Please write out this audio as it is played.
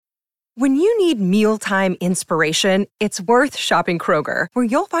When you need mealtime inspiration, it's worth shopping Kroger, where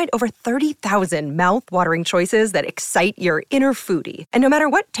you'll find over 30,000 mouth-watering choices that excite your inner foodie. And no matter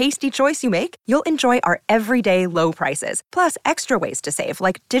what tasty choice you make, you'll enjoy our everyday low prices, plus extra ways to save,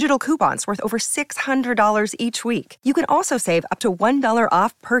 like digital coupons worth over $600 each week. You can also save up to $1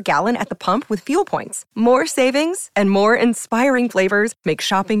 off per gallon at the pump with fuel points. More savings and more inspiring flavors make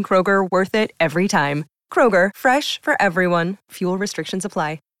shopping Kroger worth it every time. Kroger, fresh for everyone. Fuel restrictions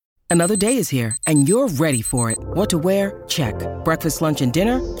apply. Another day is here, and you're ready for it. What to wear? Check. Breakfast, lunch, and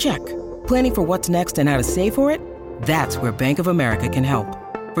dinner? Check. Planning for what's next and how to save for it? That's where Bank of America can help.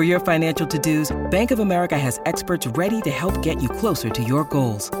 For your financial to-dos, Bank of America has experts ready to help get you closer to your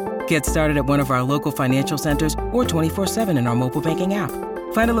goals. Get started at one of our local financial centers or 24/7 in our mobile banking app.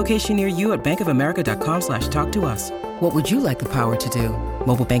 Find a location near you at bankofamerica.com/talktous. What would you like the power to do?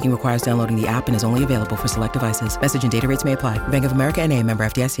 Mobile banking requires downloading the app and is only available for select devices. Message and data rates may apply. Bank of America N.A., member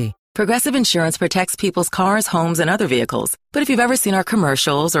FDIC. Progressive Insurance protects people's cars, homes, and other vehicles. But if you've ever seen our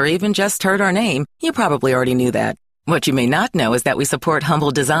commercials or even just heard our name, you probably already knew that. What you may not know is that we support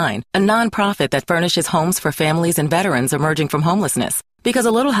Humble Design, a nonprofit that furnishes homes for families and veterans emerging from homelessness. Because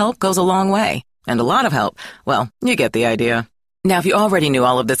a little help goes a long way. And a lot of help, well, you get the idea. Now, if you already knew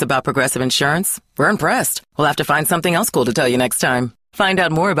all of this about Progressive Insurance, we're impressed. We'll have to find something else cool to tell you next time. Find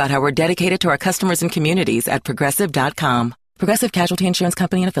out more about how we're dedicated to our customers and communities at Progressive.com. Progressive Casualty Insurance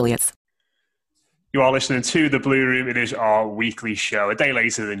Company and Affiliates. You are listening to The Blue Room. It is our weekly show, a day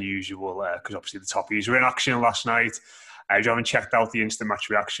later than usual, because obviously the Toppies were in action last night. If you haven't checked out the instant match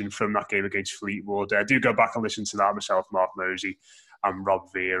reaction from that game against Fleetwood, do go back and listen to that. Myself, Mark Mosey, and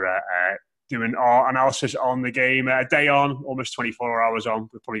Rob Vera doing our analysis on the game. A day on, almost 24 hours on.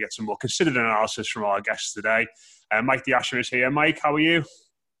 We'll probably get some more considered analysis from our guests today. Mike the Asher is here. Mike, how are you?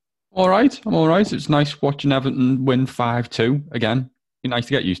 All right, I'm all right. It's nice watching Everton win 5-2 again. Be nice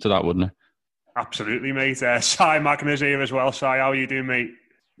to get used to that, wouldn't it? Absolutely, mate. Si Magnus here as well. Si, how are you doing, mate?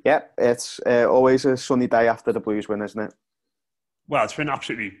 Yeah, it's always a sunny day after the Blues win, isn't it? Well, it's been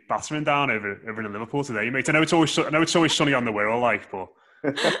absolutely battering down over in Liverpool today, mate. I know it's always sunny on the Wirral, like, but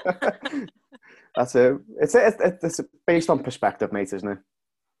that's it. It's based on perspective, mate, isn't it?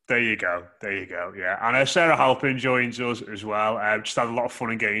 There you go. Yeah, and Sarah Halpin joins us as well. Just had a lot of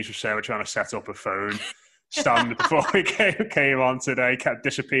fun and games with Sarah trying to set up a phone stand before we came on today. Kept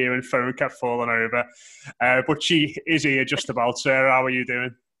disappearing, phone kept falling over. But she is here just about. Sarah, how are you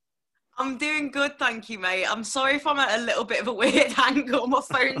doing? I'm doing good, thank you, mate. I'm sorry if I'm at a little bit of a weird angle. My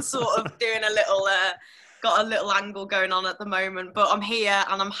phone's sort of doing a little, got a little angle going on at the moment. But I'm here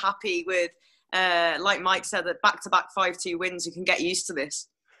and I'm happy with, like Mike said, that back-to-back 5-2 wins. You can get used to this.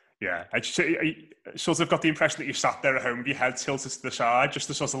 Yeah, I sort of got the impression that you sat there at home with your head tilted to the side just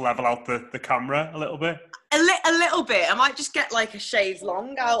to sort of level out the camera a little bit. A little bit. I might just get like a shave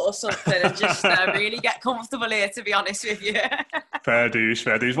long out or something and just really get comfortable here, to be honest with you. Fair dues.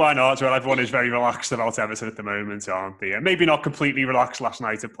 Why not? Well, everyone is very relaxed about Everton at the moment, aren't they? Maybe not completely relaxed last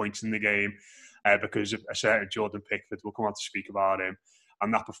night at points in the game because of a certain Jordan Pickford. We'll come on to speak about him.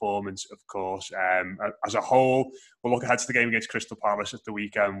 And that performance, of course, as a whole, we'll look ahead to the game against Crystal Palace at the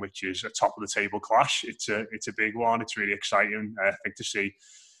weekend, which is a top-of-the-table clash. It's a big one. It's really exciting, I think, to see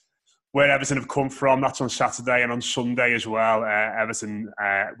where Everton have come from. That's on Saturday, and on Sunday as well. Everton,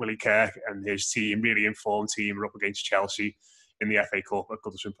 Willie Kirk and his team, really informed team, are up against Chelsea in the FA Cup at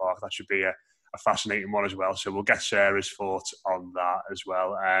Goodison Park. That should be a fascinating one as well. So we'll get Sarah's thoughts on that as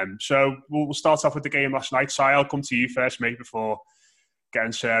well. So we'll start off with the game last night. Si, I'll come to you first, mate, before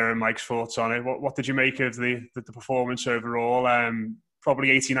getting Sarah and Mike's thoughts on it. What did you make of the performance overall? Probably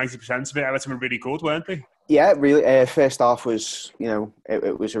 80-90% of it. Everton were really good, weren't they? Yeah, really. First half was,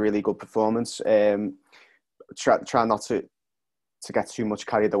 it was a really good performance. Try not to get too much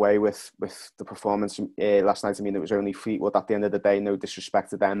carried away with the performance last night. I mean, it was only Fleetwood at the end of the day. No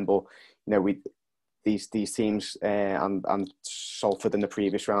disrespect to them, but these teams and Salford in the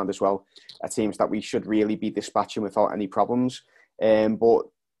previous round as well are teams that we should really be dispatching without any problems. But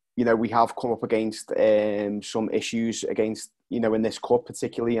we have come up against some issues against in this cup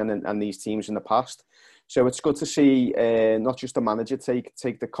particularly and these teams in the past. So it's good to see not just the manager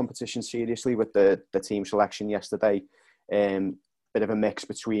take the competition seriously with the team selection yesterday. Bit of a mix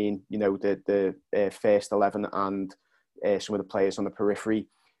between the first 11 and some of the players on the periphery,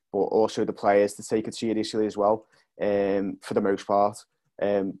 but also the players to take it seriously as well. For the most part.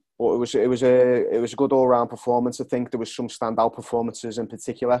 But it was a good all-round performance. I think there was some standout performances in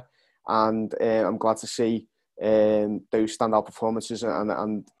particular, and I'm glad to see those standout performances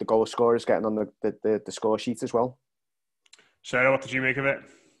and the goal scorers getting on the score sheet as well. Sarah, what did you make of it?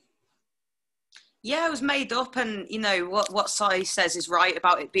 Yeah, it was made up, and what Si says is right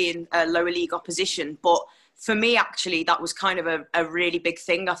about it being a lower league opposition. But for me, actually, that was kind of a really big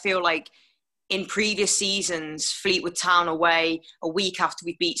thing. I feel like in previous seasons, Fleetwood Town away a week after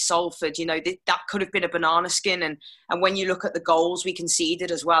we beat Salford, that could have been a banana skin. And when you look at the goals we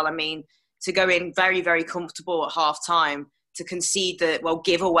conceded as well, I mean, to go in very, very comfortable at half time, to concede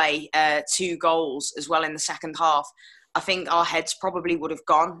give away 2 goals as well in the second half. I think our heads probably would have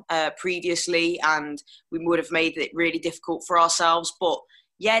gone previously, and we would have made it really difficult for ourselves. But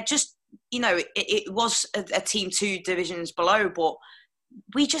yeah, just, it was a team 2 divisions below, but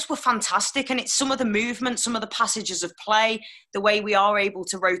we just were fantastic. And it's some of the movement, some of the passages of play, the way we are able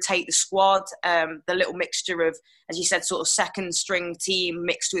to rotate the squad, the little mixture of, as you said, sort of second string team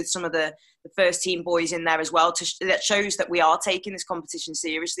mixed with some of the first team boys in there as well. That shows that we are taking this competition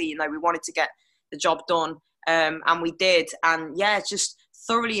seriously. We wanted to get the job done. And we did. And yeah, just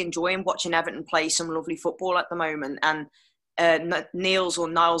thoroughly enjoying watching Everton play some lovely football at the moment. And Niles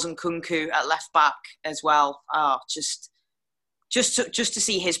and Kunku at left back as well. Just to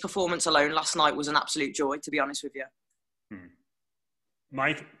see his performance alone last night was an absolute joy, to be honest with you.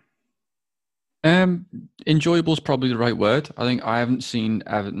 Mike? Enjoyable is probably the right word. I think I haven't seen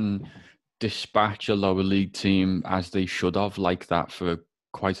Everton dispatch a lower league team as they should have like that for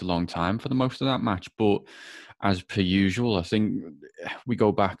quite a long time for the most of that match. But as per usual, I think we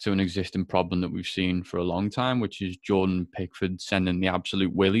go back to an existing problem that we've seen for a long time, which is Jordan Pickford sending the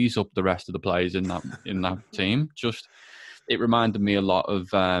absolute willies up the rest of the players in that team. Just, it reminded me a lot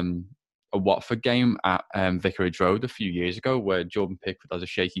of a Watford game at Vicarage Road a few years ago, where Jordan Pickford has a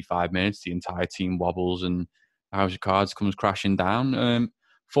shaky 5 minutes, the entire team wobbles and the House of Cards comes crashing down.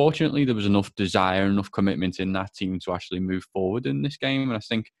 Fortunately, there was enough desire, enough commitment in that team to actually move forward in this game. And I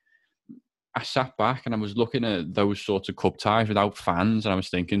think I sat back and I was looking at those sorts of cup ties without fans, and I was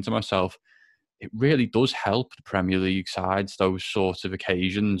thinking to myself, it really does help the Premier League sides, those sorts of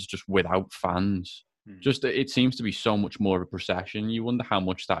occasions, just without fans. Just, it seems to be so much more of a procession. You wonder how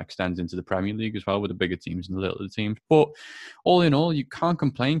much that extends into the Premier League as well, with the bigger teams and the littler teams. But all in all, you can't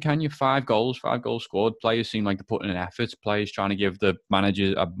complain, can you? 5 goals scored. Players seem like they're putting in effort. Players trying to give the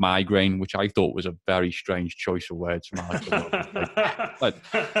manager a migraine, which I thought was a very strange choice of words from Alex.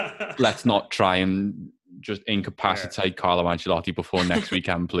 Let's not try and just incapacitate Carlo Ancelotti before next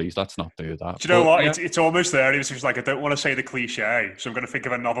weekend, please. Let's not do that. Do you know what? Yeah. It's almost there. It was just like, I don't want to say the cliche, so I'm going to think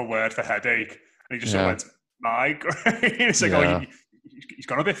of another word for headache. And he just sort of went, migraine. It's like, he's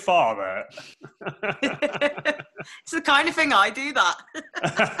gone a bit far there. It's the kind of thing I do that.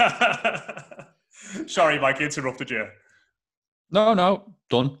 Sorry, Mike, interrupted you. No,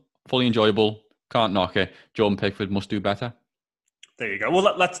 done. Fully enjoyable. Can't knock it. Jordan Pickford must do better. There you go.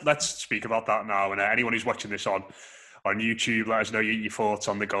 Well, let's speak about that now. And anyone who's watching this on YouTube, let us know your thoughts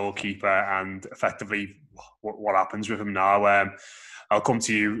on the goalkeeper and effectively what happens with him now. I'll come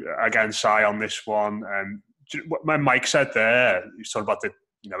to you again, Si, on this one. When Mike said there, he was talking about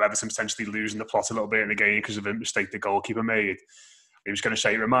Everton potentially losing the plot a little bit in the game because of a mistake the goalkeeper made. He was going to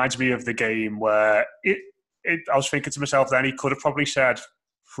say, it reminds me of the game where I was thinking to myself then, he could have probably said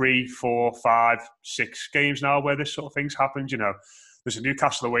 3, 4, 5, 6 games now where this sort of thing's happened. There's a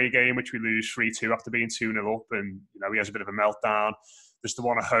Newcastle away game which we lose 3-2 after being 2-0 up, and he has a bit of a meltdown. There's the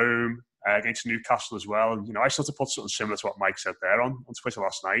one at home against Newcastle as well. And, I sort of put something similar to what Mike said there on Twitter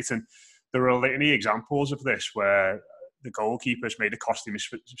last night. And there are a litany examples of this where the goalkeeper's made a costly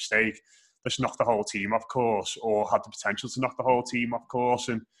mistake that's knocked the whole team off course, or had the potential to knock the whole team off course.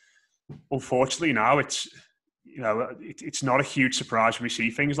 And unfortunately now it's not a huge surprise when we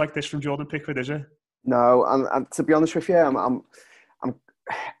see things like this from Jordan Pickford, is it? No, and to be honest with you, I'm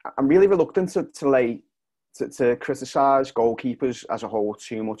really reluctant to criticise goalkeepers as a whole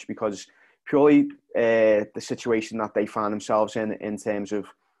too much, because purely the situation that they find themselves in terms of,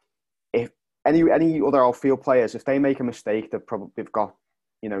 if any other outfield players, if they make a mistake, they've got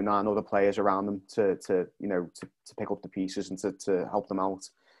 9 other players around them to pick up the pieces and to help them out.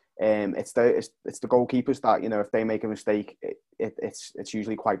 It's the goalkeepers that if they make a mistake, it's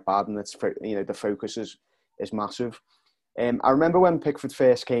usually quite bad, and the focus is massive. I remember when Pickford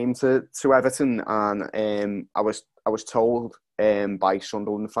first came to Everton, and I was told by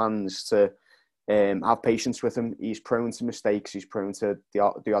Sunderland fans to have patience with him. He's prone to mistakes. He's prone to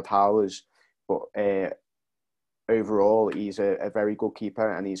the odd howlers, but overall, he's a very good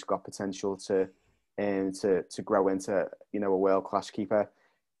keeper, and he's got potential to grow into a world class keeper.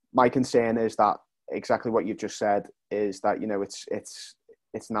 My concern is that exactly what you've just said is that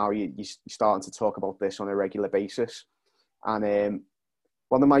it's now you're starting to talk about this on a regular basis. And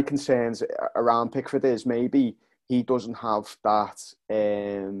one of my concerns around Pickford is maybe he doesn't have that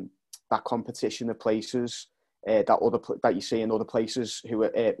that competition of places that you see in other places who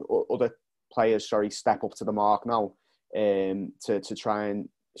are other players, step up to the mark now to try and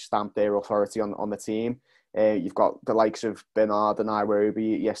stamp their authority on the team. You've got the likes of Bernard and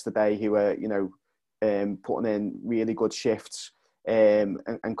Nairobi yesterday who are, putting in really good shifts, and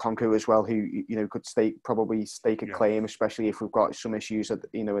Konku as well, who could probably stake a claim, especially if we've got some issues at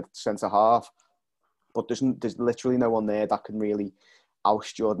centre half. But there's literally no one there that can really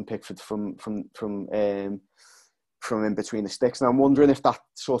oust Jordan Pickford from in between the sticks. And I'm wondering if that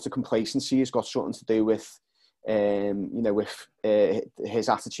sort of complacency has got something to do with his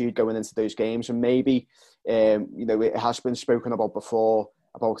attitude going into those games, and maybe it has been spoken about before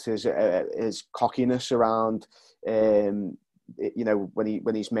about his cockiness around when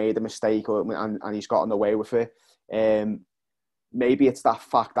he's made a mistake and he's gotten away with it. Maybe it's that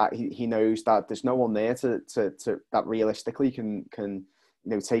fact that he knows that there's no one there to that realistically can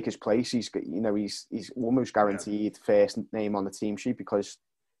take his place. He's almost guaranteed first name on the team sheet because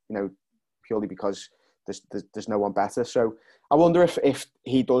purely because there's no one better. So I wonder if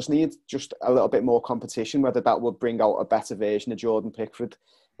he does need just a little bit more competition, whether that would bring out a better version of Jordan Pickford.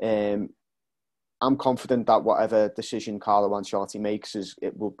 I'm confident that whatever decision Carlo Ancelotti makes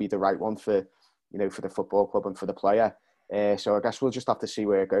it will be the right one for the football club and for the player. So I guess we'll just have to see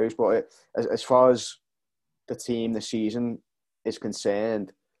where it goes. But as far as the team this season is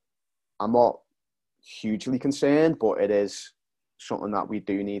concerned, I'm not hugely concerned, but it is something that we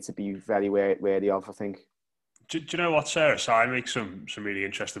do need to be very wary of, I think. Do you know what, Sarah? So I make some really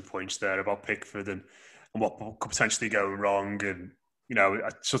interesting points there about Pickford and what could potentially go wrong. And, I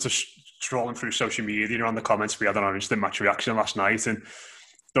sort of scrolling through social media on the comments we had on our instant match reaction last night, and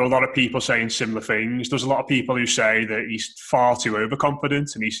there are a lot of people saying similar things. There's a lot of people who say that he's far too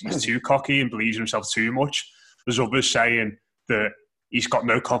overconfident and he's too cocky and believes in himself too much. There's others saying that he's got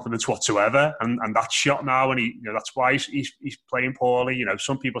no confidence whatsoever, and that's shot now, and that's why he's playing poorly.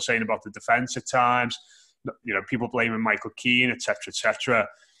 Some people saying about the defence at times. People blaming Michael Keane, etc., etc.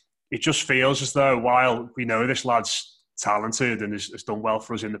 It just feels as though while we know this lad's talented and has done well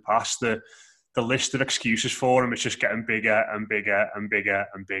for us in the past, the list of excuses for him is just getting bigger and bigger and bigger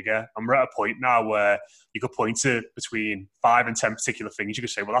and bigger. And we're at a point now where you could point to between 5 and 10 particular things. You could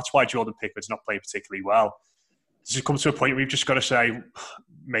say, well, that's why Jordan Pickford's not playing particularly well. Does it come to a point where we've just got to say,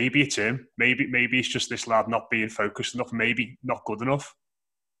 maybe it's him. Maybe it's just this lad not being focused enough, maybe not good enough.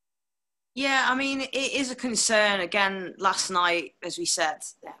 Yeah, I mean, it is a concern. Again, last night, as we said,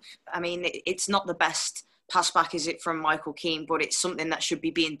 I mean, it's not the best pass back, is it, from Michael Keane, but it's something that should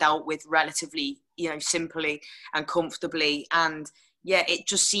be being dealt with relatively, simply and comfortably. And yeah, it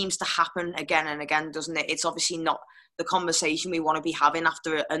just seems to happen again and again, doesn't it? It's obviously not the conversation we want to be having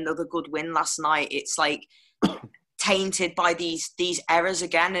after another good win last night. It's like tainted by these errors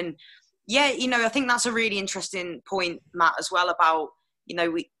again. And yeah, I think that's a really interesting point, Matt, as well, about,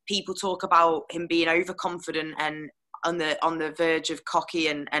 people talk about him being overconfident and on the verge of cocky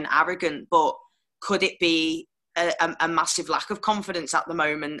and arrogant, but could it be a massive lack of confidence at the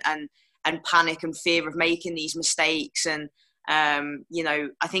moment and panic and fear of making these mistakes? And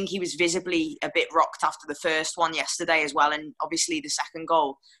I think he was visibly a bit rocked after the first one yesterday as well, and obviously the second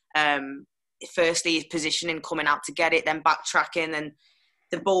goal. Firstly, his positioning, coming out to get it, then backtracking, and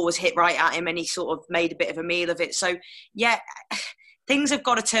the ball was hit right at him and he sort of made a bit of a meal of it. So, yeah, things have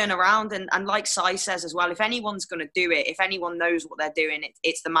got to turn around. And like Sai says as well, if anyone's going to do it, if anyone knows what they're doing,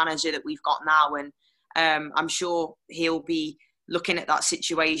 it's the manager that we've got now. And I'm sure he'll be looking at that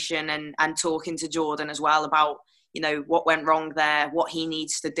situation and talking to Jordan as well about, what went wrong there, what he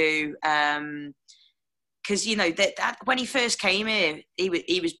needs to do. Because, that when he first came here,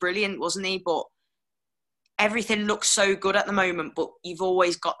 he was brilliant, wasn't he? But everything looks so good at the moment, but you've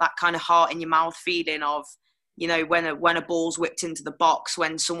always got that kind of heart in your mouth feeling of, when a ball's whipped into the box,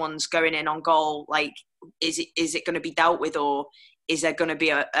 when someone's going in on goal, like, is it going to be dealt with, or is there going to be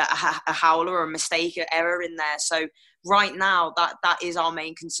a howler or a mistake, or error in there? So right now, that is our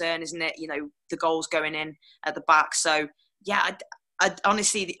main concern, isn't it? The goals going in at the back. So yeah, I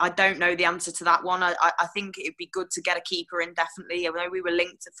honestly, I don't know the answer to that one. I think it'd be good to get a keeper in, definitely. I know we were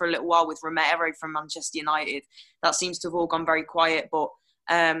linked for a little while with Romero from Manchester United. That seems to have all gone very quiet. But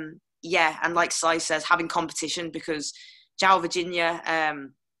yeah, and like Sai says, having competition, because João Virginia,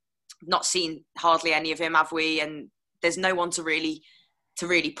 not seen hardly any of him, have we? And there's no one to really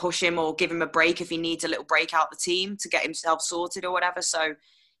push him or give him a break if he needs a little break out the team to get himself sorted or whatever. So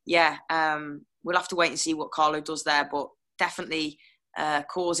yeah, we'll have to wait and see what Carlo does there. But definitely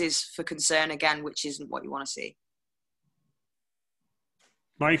causes for concern again, which isn't what you want to see.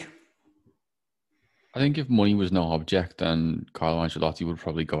 Mike? I think if money was no object, then Carlo Ancelotti would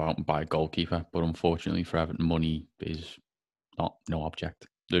probably go out and buy a goalkeeper. But unfortunately for Everton, money is not no object.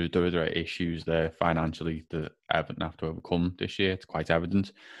 There are issues there financially that Everton have to overcome this year. It's quite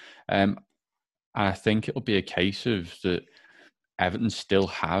evident. And I think it'll be a case of that Everton still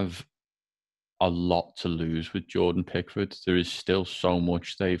have a lot to lose with Jordan Pickford. There is still so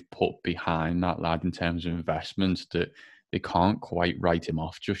much they've put behind that lad in terms of investment that they can't quite write him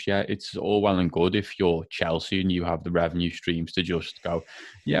off just yet. It's all well and good if you're Chelsea and you have the revenue streams to just go,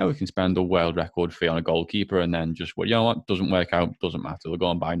 yeah, we can spend a world record fee on a goalkeeper and then just, well, you know what, doesn't work out, doesn't matter. We'll go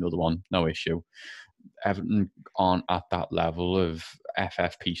and buy another one, no issue. Everton aren't at that level of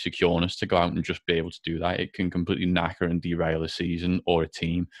FFP secureness to go out and just be able to do that. It can completely knacker and derail a season or a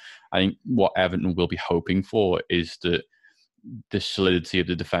team. I think what Everton will be hoping for is that the solidity of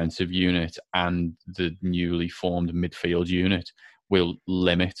the defensive unit and the newly formed midfield unit will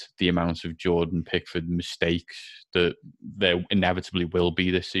limit the amount of Jordan Pickford mistakes that there inevitably will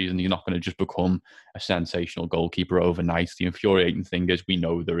be this season. You're not going to just become a sensational goalkeeper overnight. The infuriating thing is we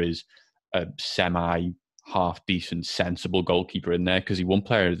know there is a semi-half-decent, sensible goalkeeper in there because he won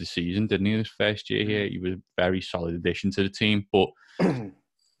Player of the Season, didn't he, his first year here? He was a very solid addition to the team, but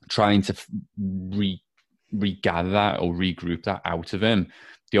trying to regather that or regroup that out of him,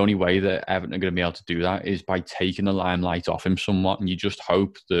 the only way that Everton are going to be able to do that is by taking the limelight off him somewhat, and you just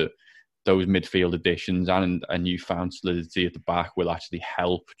hope that those midfield additions and a newfound solidity at the back will actually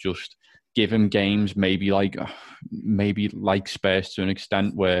help just give him games maybe like Spurs to an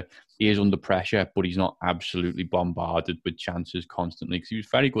extent where he is under pressure, but he's not absolutely bombarded with chances constantly because he was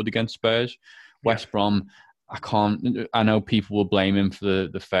very good against Spurs. West Brom, I know people will blame him for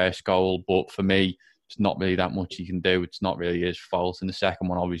the first goal, but for me, it's not really that much he can do. It's not really his fault. And the second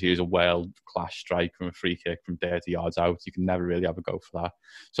one, obviously, is a world-class strike from a free kick from 30 yards out. You can never really have a go for that.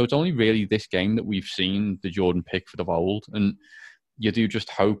 So it's only really this game that we've seen the Jordan Pickford of old. And you do just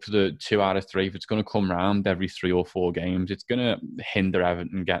hope that 2 out of 3, if it's going to come round every 3 or 4 games, it's going to hinder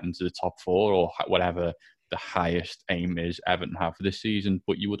Everton getting to the top 4 or whatever the highest aim is Everton have for this season.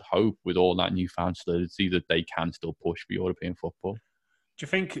 But you would hope with all that newfound solidity that they can still push for European football. Do you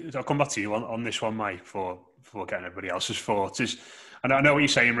think, I'll come back to you on this one, Mike, before getting everybody else's thoughts, and I know what you're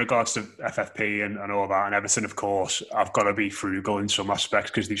saying in regards to FFP and all that, and Everton, of course, I've got to be frugal in some aspects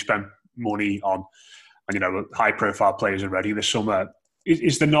because they've spent money on high-profile players already this summer.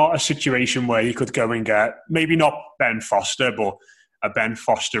 Is there not a situation where you could go and get, maybe not Ben Foster, but a Ben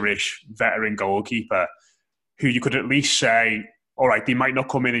Foster-ish veteran goalkeeper who you could at least say, all right, they might not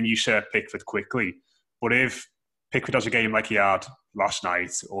come in and usurp Pickford quickly, but if Pickford has a game like he had last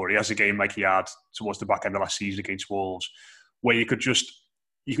night, or he has a game like he had towards the back end of last season against Wolves, where there's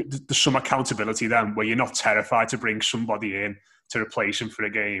some accountability then, where you're not terrified to bring somebody in to replace him for a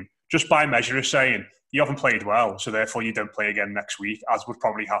game, just by measure of saying, you haven't played well, so therefore you don't play again next week, as would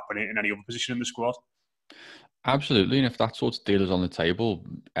probably happen in any other position in the squad. Absolutely, and if that sort of deal is on the table,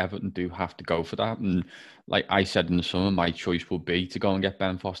 Everton do have to go for that. And like I said in the summer, my choice would be to go and get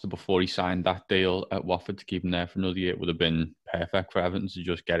Ben Foster before he signed that deal at Watford to keep him there for another year. It would have been perfect for Everton to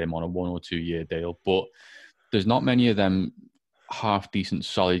just get him on a 1 or 2 year deal. But there's not many of them half-decent,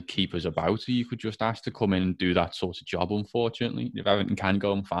 solid keepers about who you could just ask to come in and do that sort of job, unfortunately. If Everton can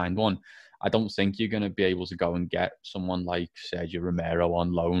go and find one, I don't think you're going to be able to go and get someone like Sergio Romero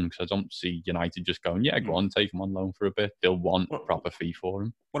on loan, because I don't see United just going, yeah, go on, take him on loan for a bit. They'll want a proper fee for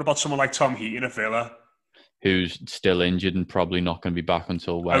him. What about someone like Tom Heaton at Villa? Who's still injured and probably not going to be back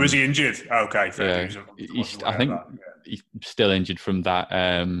until when? Oh, is he injured? Okay. I think he's still injured from that.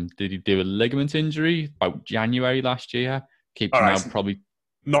 Did he do a ligament injury about January last year? Keeps him out probably.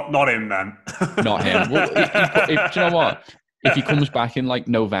 Not him then. Not him. Well, do you know what? If he comes back in like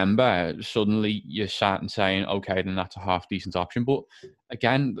November, suddenly you're sat and saying, okay, then that's a half-decent option. But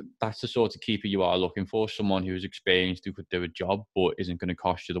again, that's the sort of keeper you are looking for, someone who's experienced, who could do a job, but isn't going to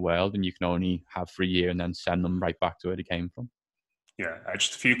cost you the world, and you can only have for a year and then send them right back to where they came from. Yeah,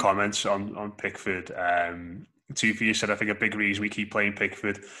 just a few comments on Pickford. Two for you said, I think a big reason we keep playing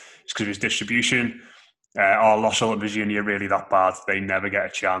Pickford is because of his distribution. Los Angeles Junior really that bad? They never get a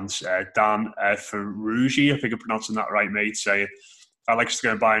chance. Dan Ferrugi, I think I'm pronouncing that right, mate, say, I'd like us to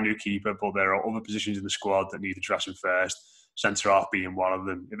go and buy a new keeper, but there are other positions in the squad that need addressing first. Centre-half being one of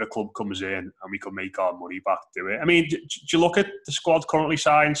them. If a club comes in and we can make our money back, do it. I mean, do you look at the squad currently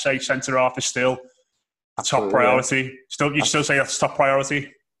signed, say centre-half is still a top priority? Yeah. You still say that's top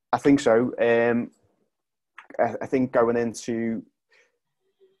priority? I think so. I think going into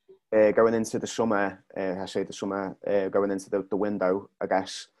the summer, going into the window, I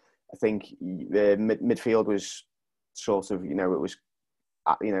guess, I think the midfield was sort of, it was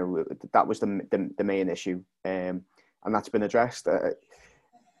that was the main issue, and that's been addressed.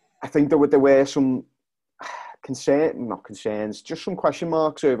 I think there were some just some question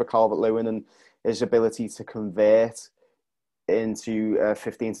marks over Calvert-Lewin and his ability to convert into a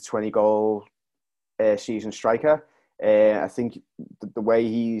 15 to 20 goal season striker. I think the way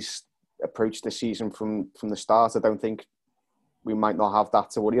he's approached the season from the start, I don't think we might not have that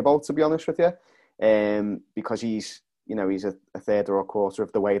to worry about, to be honest with you, because he's a third or a quarter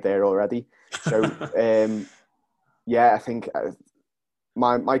of the way there already. So I think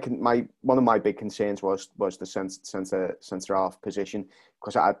my one of my big concerns was the centre half position,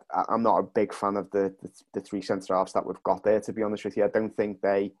 because I'm not a big fan of the three centre halves that we've got there, to be honest with you. I don't think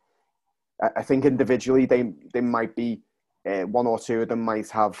I think individually they might be one or two of them might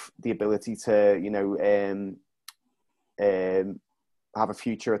have the ability to have a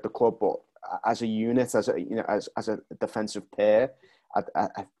future at the club, but as a unit, as a defensive pair,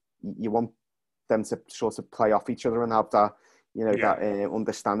 you want them to sort of play off each other and have that that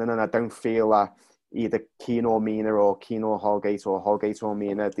understanding. And I don't feel that either Keane or Mina, or Keane or Holgate or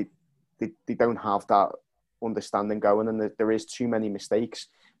Mina, they don't have that understanding going, and there is too many mistakes.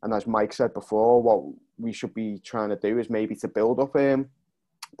 And as Mike said before, what we should be trying to do is maybe to build up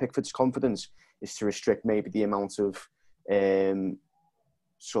Pickford's confidence, is to restrict maybe the amount of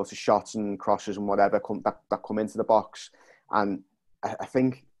sort of shots and crosses and whatever that come into the box. And I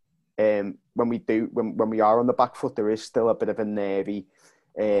think when we are on the back foot, there is still a bit of a nervy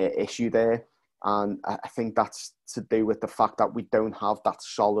issue there, and I think that's to do with the fact that we don't have that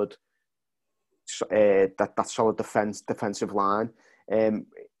solid solid defensive line.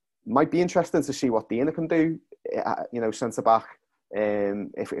 Might be interesting to see what Dina can do, centre back.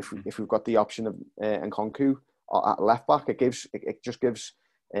 If we've got the option of Nkunku at left back, it just gives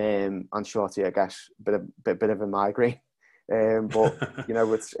Ancelotti, I guess, a bit of a migraine. But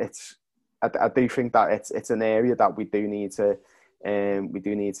it's I do think that it's an area that we do need to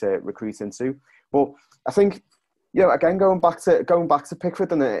recruit into. But I think, again, going back to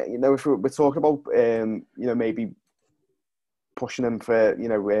Pickford, and if we're talking about maybe pushing him for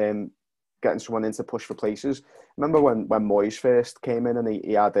getting someone in to push for places. Remember when Moyes first came in and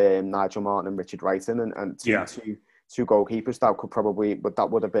he had Nigel Martyn and Richard Wright in, and two goalkeepers that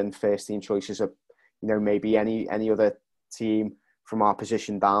would have been first team choices of maybe any other team from our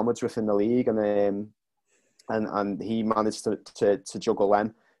position downwards within the league, and he managed to juggle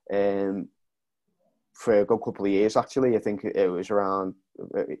them for a good couple of years. Actually, I think it was around,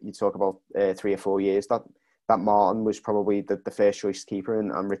 you talk about 3 or 4 years that Martin was probably the first choice keeper,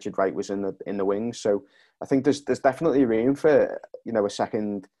 and Richard Wright was in the wings. So I think there's definitely room for a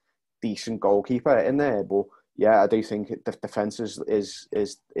second decent goalkeeper in there. But I do think the defence is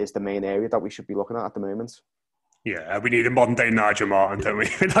the main area that we should be looking at the moment. Yeah, we need a modern day Nigel Martyn, don't we?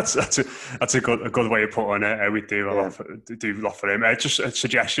 that's a good way of putting it. We do a lot for him. Just a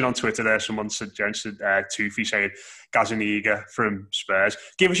suggestion on Twitter there. Someone suggested Toofy saying Gazaniga from Spurs.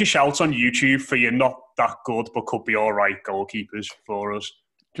 Give us a shout on YouTube for your not that good but could be all right goalkeepers for us.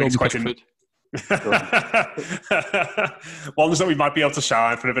 Ones that we might be able to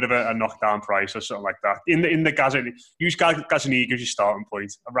sign for a bit of a knockdown price or something like that. In the Gazaniga, use Gazaniga as your starting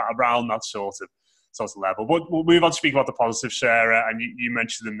point around that sort of level. But we'll move on to speak about the positives, Sarah, and you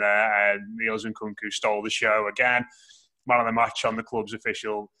mentioned them there. Niels Nkunku stole the show again. Man of the match on the club's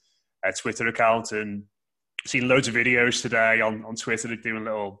official Twitter account, and seen loads of videos today on Twitter doing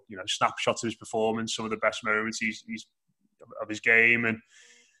little snapshots of his performance, some of the best moments he's of his game, and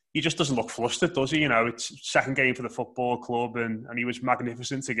he just doesn't look flustered, does he? It's second game for the football club, and he was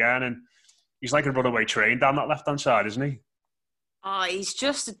magnificent again, and he's like a runaway train down that left-hand side, isn't he? He's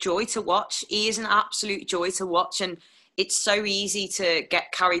just a joy to watch. He is an absolute joy to watch, and it's so easy to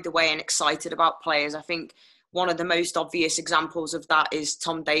get carried away and excited about players. I think one of the most obvious examples of that is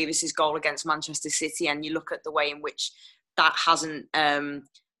Tom Davies's goal against Manchester City, and you look at the way in which that hasn't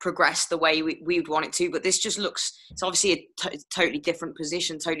progressed the way we would want it to. But this just looks, it's obviously a totally different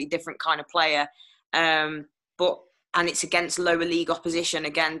position, totally different kind of player. And it's against lower league opposition,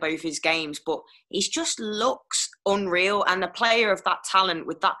 again, both his games. But he just looks unreal. And a player of that talent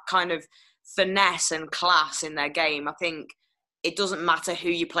with that kind of finesse and class in their game, I think it doesn't matter who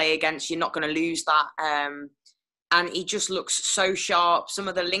you play against, you're not going to lose that. And he just looks so sharp. Some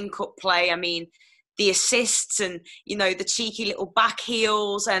of the link-up play, the assists and, the cheeky little back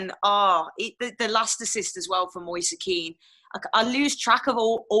heels. And the last assist as well from Moise Kean. I lose track of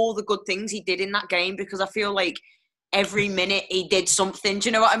all the good things he did in that game, because I feel like every minute he did something. Do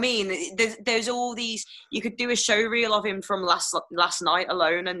you know what I mean? There's all these. You could do a show reel of him from last night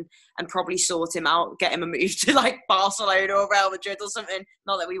alone, and probably sort him out, get him a move to like Barcelona or Real Madrid or something.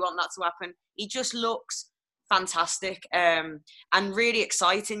 Not that we want that to happen. He just looks fantastic and really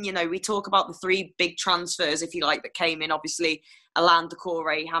exciting. You know, we talk about the 3 big transfers, if you like, that came in. Obviously, Alain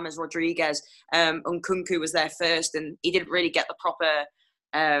Doucouré, James Rodriguez, and Nkunku was there first, and he didn't really get the proper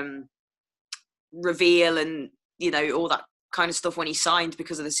reveal and, you know, all that kind of stuff when he signed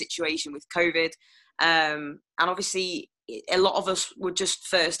because of the situation with COVID. And obviously, a lot of us were just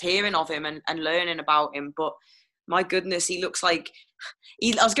first hearing of him and learning about him. But my goodness, he looks like...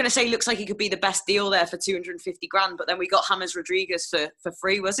 I was going to say he looks like he could be the best deal there for 250 grand, but then we got James Rodriguez for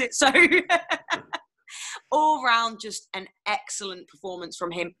free, was it? So all round, just an excellent performance from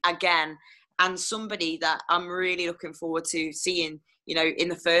him again, and somebody that I'm really looking forward to seeing, you know, in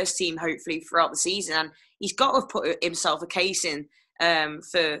the first team, hopefully throughout the season. And he's got to have put himself a case in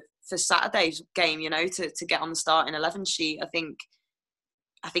for Saturday's game, you know, to get on the starting 11 sheet. I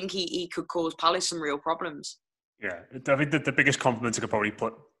think he could cause Palace some real problems. Yeah, I think the biggest compliment I could probably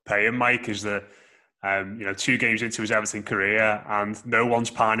pay him, Mike, is that 2 games into his Everton career and no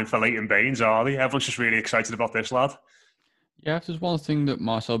one's pining for Leighton Baines, are they? Everyone's just really excited about this lad. Yeah, if there's one thing that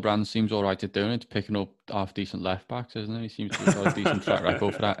Marcel Brands seems all right at doing, it's picking up half-decent left-backs, isn't it? He seems to have got a decent track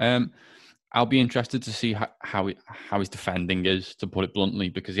record for that. I'll be interested to see how his defending is, to put it bluntly,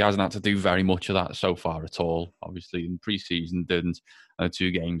 because he hasn't had to do very much of that so far at all. Obviously, in pre-season, didn't. And the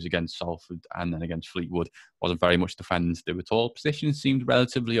 2 games against Salford and then against Fleetwood, wasn't very much defending to do at all. Position seemed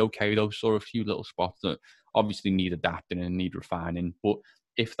relatively okay, though. Saw a few little spots that obviously need adapting and need refining. But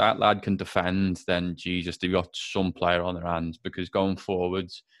if that lad can defend, then Jesus, they've got some player on their hands, because going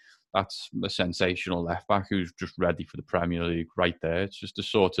forwards, that's a sensational left-back who's just ready for the Premier League right there. It's just a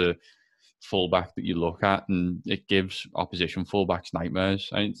sort of fullback that you look at and it gives opposition fullbacks nightmares.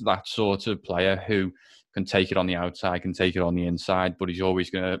 And it's that sort of player who can take it on the outside, can take it on the inside, but he's always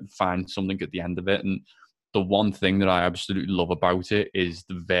going to find something at the end of it. And the one thing that I absolutely love about it is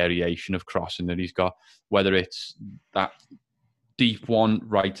the variation of crossing that he's got, whether it's that deep one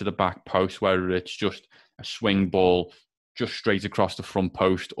right to the back post, whether it's just a swing ball just straight across the front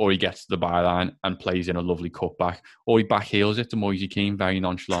post, or he gets to the byline and plays in a lovely cutback, or he backheels it to Moise Kean very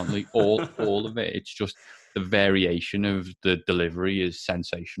nonchalantly. All of it. It's just the variation of the delivery is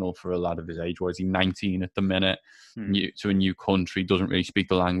sensational for a lad of his age. What is he, 19 at the minute, new to a new country, doesn't really speak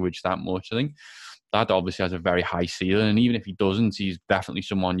the language that much. I think that obviously has a very high ceiling, and even if he doesn't, he's definitely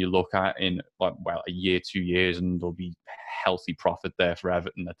someone you look at in a year, 2 years, and there'll be healthy profit there for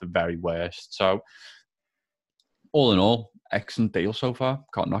Everton at the very worst. So all in all, excellent deal so far.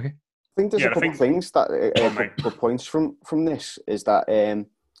 Can't knock it. I think there's a couple of things that good points from this is that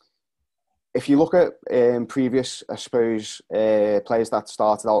if you look at previous, I suppose, players that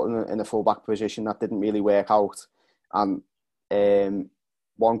started out in a full-back position that didn't really work out, and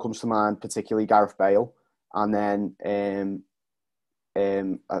one comes to mind, particularly Gareth Bale, and then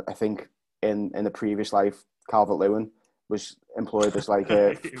I think in the previous life, Calvert-Lewin was employed as like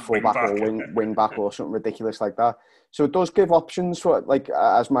a full-back or wing-back or something ridiculous like that. So it does give options for, like,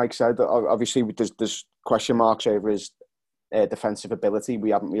 as Mike said, obviously there's question marks over his defensive ability.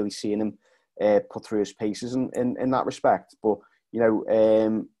 We haven't really seen him put through his paces in that respect. But,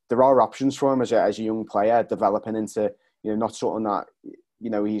 there are options for him as a young player developing into, not something that,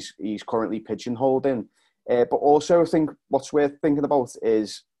 he's currently pigeonholed in. But also I think what's worth thinking about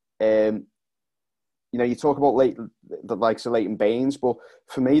is, you talk about the likes of Leighton Baines, but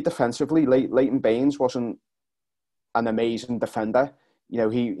for me, defensively, Leighton Baines wasn't an amazing defender.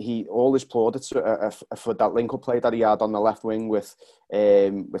 He all his plaudits for that link-up play that he had on the left wing with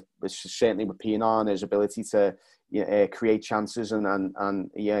certainly with Pienaar and his ability to create chances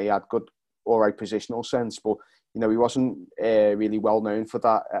and he had good, all right positional sense, but he wasn't really well known for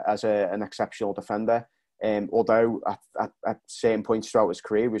that as an exceptional defender. Although at certain points throughout his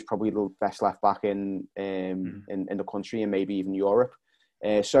career, he was probably the best left back in the country and maybe even Europe.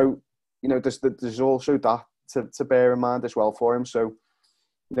 So there's also that to bear in mind as well for him. So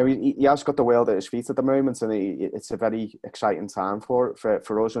he has got the world at his feet at the moment, and it's a very exciting time for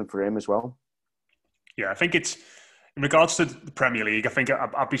us and for him as well. Yeah, I think it's in regards to the Premier League. I think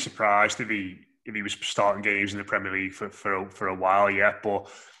I'd be surprised if he was starting games in the Premier League for a while yet. But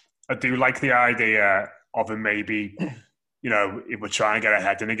I do like the idea of him maybe, if we're trying to get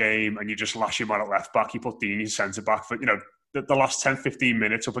ahead in a game and you just lash him on at left back, you put Deeney centre back for, the last 10, 15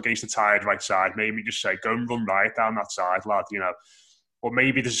 minutes up against the tired right side, maybe just say, go and run right down that side, lad, Or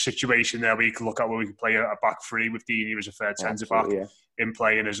maybe there's a situation there where you can look at where we can play a back three with Deeney as a third centre back in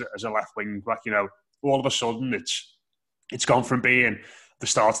playing as a left wing back, All of a sudden it's it's gone from being the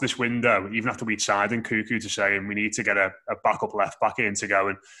start of this window, even after we'd signed in Cuckoo, to saying we need to get a backup left back in, to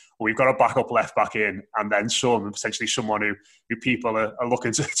going, well, we've got a backup left back in, and then potentially someone who people are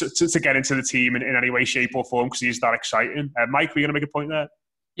looking to get into the team in any way, shape or form, because he's that exciting. Mike, were you going to make a point there?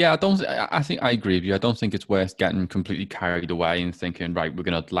 Yeah, I think I agree with you. I don't think it's worth getting completely carried away and thinking, right, we're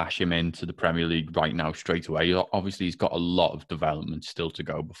going to lash him into the Premier League right now straight away. Obviously, he's got a lot of development still to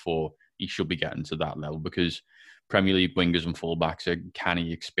go before he should be getting to that level, because Premier League wingers and fullbacks are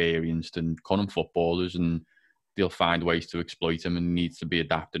canny, experienced and cunning footballers, and they'll find ways to exploit him, and he needs to be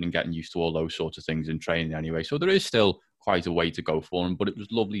adapted and getting used to all those sorts of things in training anyway. So there is still quite a way to go for him, but it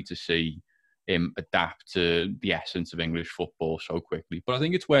was lovely to see him adapt to the essence of English football so quickly. But I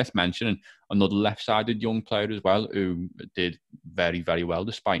think it's worth mentioning another left-sided young player as well who did very, very well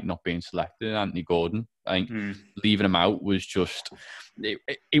despite not being selected, Anthony Gordon. I think leaving him out was just,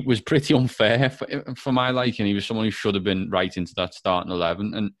 it was pretty unfair for my liking. He was someone who should have been right into that starting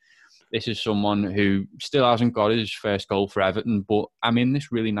 11. And this is someone who still hasn't got his first goal for Everton, but I'm in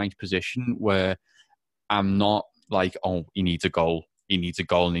this really nice position where I'm not like, oh, he needs a goal. He needs a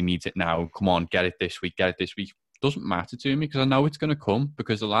goal and he needs it now. Come on, get it this week, Doesn't matter to me because I know it's going to come,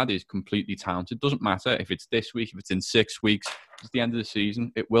 because the lad is completely talented. Doesn't matter if it's this week, if it's in 6 weeks, it's the end of the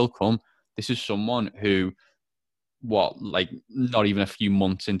season, it will come. This is someone who, not even a few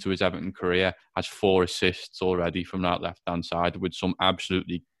months into his Everton career, has 4 assists already from that left-hand side with some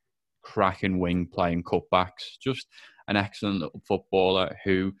absolutely cracking wing playing cutbacks. Just an excellent little footballer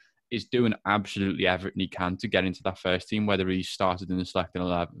who is doing absolutely everything he can to get into that first team, whether he started in the selected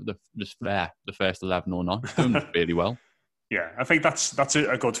 11, the first 11 or not. He's doing really well. Yeah, I think that's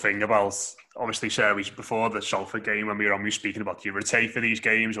a good thing about, obviously, Sarah, before the Salford game when we were speaking about, do you rotate for these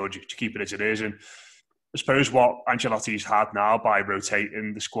games or do you keep it as it is? And I suppose what Ancelotti's had now by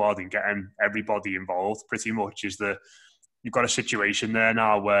rotating the squad and getting everybody involved pretty much is that you've got a situation there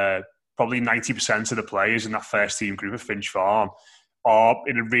now where probably 90% of the players in that first team group of Finch Farm are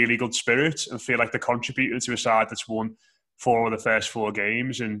in a really good spirit and feel like they're contributing to a side that's won 4 of the first 4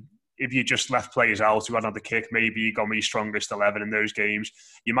 games. And if you just left players out who hadn't had the kick, maybe you got me strongest 11 in those games,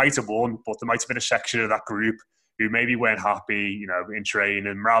 you might have won, but there might have been a section of that group who maybe weren't happy, in training,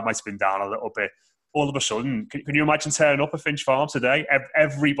 and morale might have been down a little bit. All of a sudden, can you imagine turning up at Finch Farm today?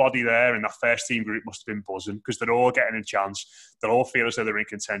 Everybody there in that first team group must have been buzzing because they're all getting a chance. They all feel as though they're in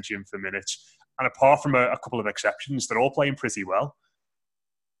contention for minutes. And apart from a couple of exceptions, they're all playing pretty well.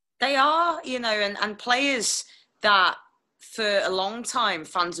 They are, and players that for a long time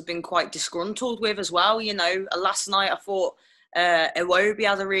fans have been quite disgruntled with as well. Last night I thought Iwobi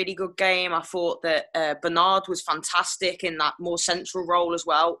had a really good game. I thought that Bernard was fantastic in that more central role as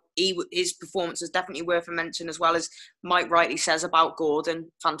well. His performance is definitely worth a mention, as well as Mike rightly says about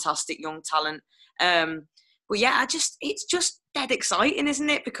Gordon, fantastic young talent. But yeah, it's just dead exciting, isn't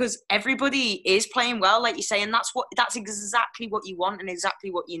it? Because everybody is playing well, like you say, and that's exactly what you want and exactly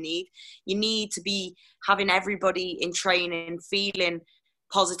what you need. You need to be having everybody in training feeling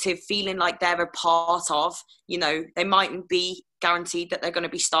positive, feeling like they're a part of. They mightn't be guaranteed that they're going to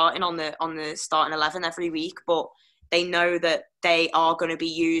be starting on the starting 11 every week, but they know that they are going to be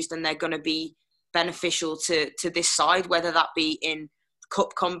used and they're going to be beneficial to this side, whether that be in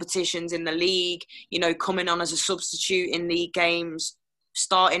cup competitions in the league, coming on as a substitute in league games,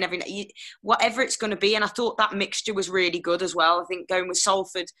 starting every night, whatever it's going to be. And I thought that mixture was really good as well. I think going with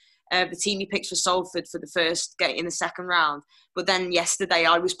Salford, the team he picked for Salford for the first game in the second round. But then yesterday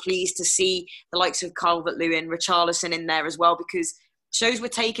I was pleased to see the likes of Calvert-Lewin, Richarlison in there as well, because shows we're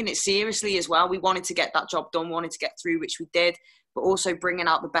taking it seriously as well. We wanted to get that job done, wanted to get through, which we did, but also bringing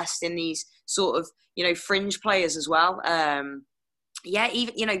out the best in these sort of, fringe players as well.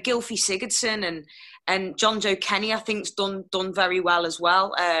 Even Gylfi Sigurdsson and John Joe Kenny, I think's done very well as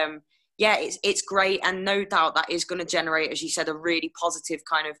well. It's great, and no doubt that is going to generate, as you said, a really positive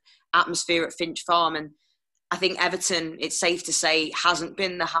kind of atmosphere at Finch Farm. And I think Everton, it's safe to say, hasn't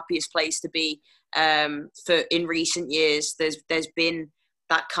been the happiest place to be in recent years. There's been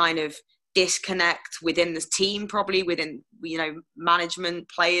that kind of disconnect within the team, probably within management,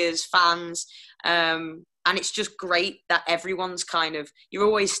 players, fans. And it's just great that everyone's you're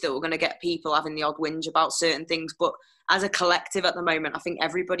always still going to get people having the odd whinge about certain things. But as a collective at the moment, I think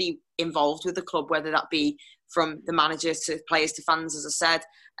everybody involved with the club, whether that be from the manager to players to fans, as I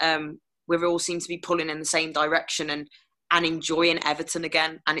said, we all seem to be pulling in the same direction and enjoying Everton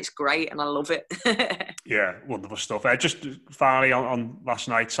again. And it's great and I love it. Yeah, wonderful stuff. Just finally on last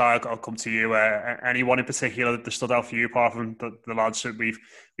night, Si, I'll come to you. Anyone in particular that stood out for you apart from the lads that we've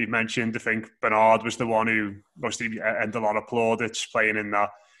mentioned? I think Bernard was the one who mostly ended a lot of plaudits playing in that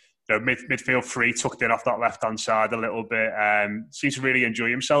midfield free, tucked in off that left-hand side a little bit. Seems to really enjoy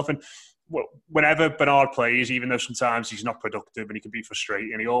himself. And whenever Bernard plays, even though sometimes he's not productive and he can be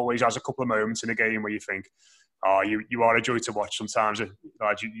frustrating, he always has a couple of moments in a game where you think, oh, you are a joy to watch sometimes.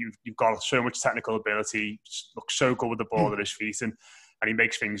 You've got so much technical ability, looks so good with the ball at his feet, and he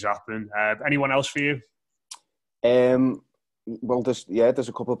makes things happen. Anyone else for you? Well, there's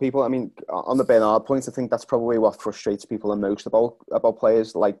a couple of people. I mean, on the Bernard point, I think that's probably what frustrates people the most about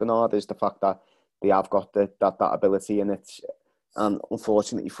players like Bernard, is the fact that they have got that ability, and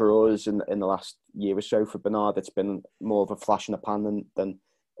unfortunately for us in the last year or so, for Bernard, it's been more of a flash in the pan than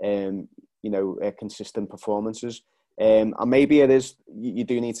consistent performances. And maybe it is, you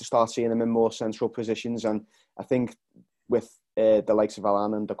do need to start seeing him in more central positions. And I think with the likes of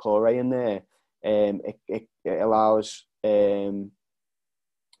Alan and Doucouré in there, it allows the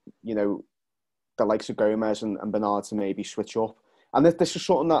likes of Gomez and Bernard to maybe switch up. And this is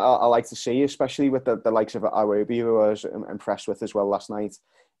something that I like to see, especially with the likes of Iwobi, who I was impressed with as well last night.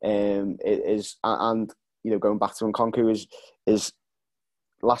 Going back to Nkunku, is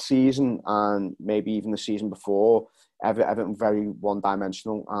last season and maybe even the season before, Everton very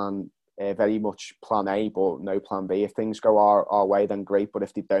one-dimensional and very much plan A but no plan B. If things go our way, then great, but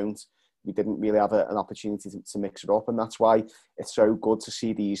if they don't, we didn't really have an opportunity to mix it up. And that's why it's so good to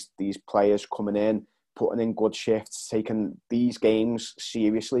see these players coming in, putting in good shifts, taking these games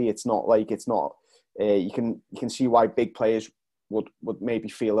seriously. You can see why big players would maybe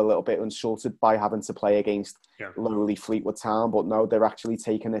feel a little bit insulted by having to play against lowly Fleetwood Town, but no, they're actually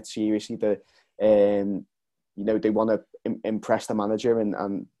taking it seriously. They want to impress the manager,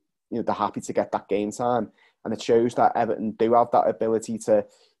 and they're happy to get that game time. And it shows that Everton do have that ability to,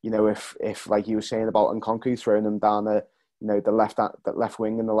 if like you were saying about Nkunku, throwing them down the left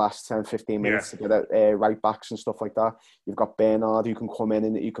wing in the last 10, 15 minutes to get at right backs and stuff like that. You've got Bernard, who can come in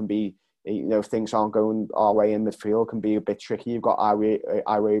and you can be, if things aren't going our way in midfield, can be a bit tricky. You've got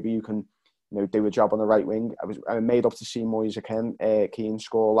Iwobi, who can, do a job on the right wing. I made up to see Moise Kean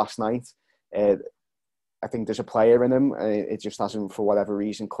score last night. I think there's a player in him. It just hasn't, for whatever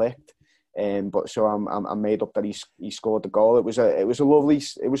reason, clicked. But so I'm made up that he scored the goal. It was a lovely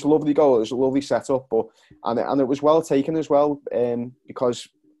goal. It was a lovely setup, and it was well taken as well. Because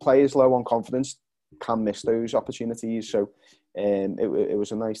players low on confidence can miss those opportunities. So it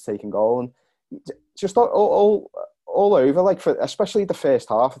was a nice taken goal, and just all over, like, for especially the first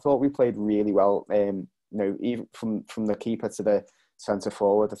half, I thought we played really well. Even from the keeper to the centre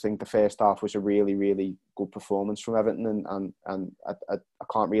forward, I think the first half was a really, really good performance from Everton, and I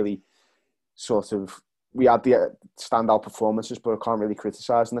can't really we had the standout performances, but I can't really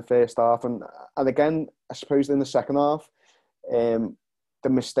criticise in the first half. And again, I suppose in the second half, the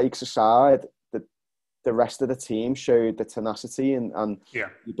mistakes aside, the rest of the team showed the tenacity and the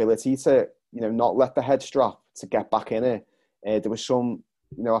ability to, not let the heads drop, to get back in it. There was some,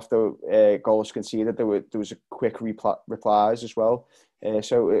 after goals conceded, there was a quick replies as well.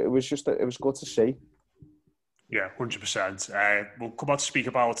 So it was good to see. Yeah, 100%. We'll come on to speak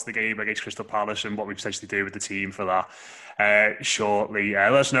about the game against Crystal Palace and what we potentially do with the team for that shortly.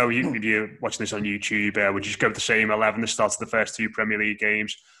 Let us know if you're watching this on YouTube. Would you just go with the same 11 that started the first two Premier League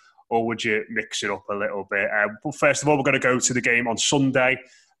games, or would you mix it up a little bit? But first of all, we're going to go to the game on Sunday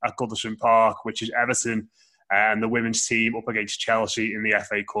at Goodison Park, which is Everton and the women's team up against Chelsea in the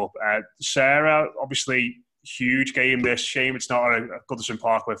FA Cup. Sarah, obviously, huge game this. Shame it's not a Goodison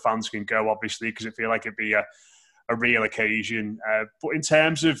Park where fans can go, obviously, because I feel like it'd be a real occasion. But in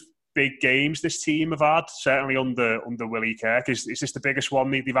terms of big games this team have had, certainly under Willie Kirk, is this the biggest one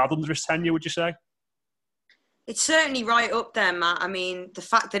they've had under his tenure, would you say? It's certainly right up there, Matt. I mean, the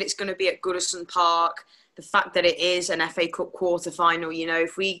fact that it's going to be at Goodison Park, the fact that it is an FA Cup quarter-final,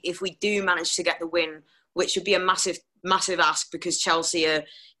 if we do manage to get the win, which would be a massive, massive ask, because Chelsea are,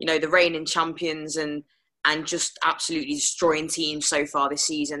 the reigning champions and just absolutely destroying teams so far this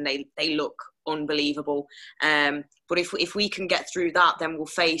season. They look unbelievable. But if we can get through that, then we'll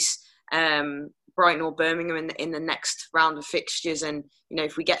face Brighton or Birmingham in the next round of fixtures. And,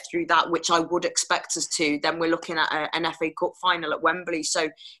 if we get through that, which I would expect us to, then we're looking at an FA Cup final at Wembley. So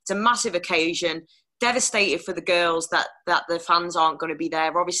it's a massive occasion. Devastated for the girls that the fans aren't going to be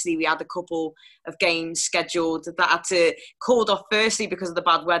there. Obviously, we had a couple of games scheduled that had to called off, firstly because of the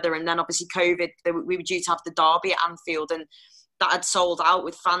bad weather, and then obviously COVID. We were due to have the derby at Anfield, and that had sold out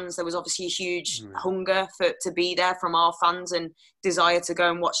with fans. There was obviously a huge hunger to be there from our fans and desire to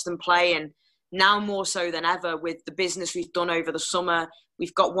go and watch them play. And now more so than ever, with the business we've done over the summer,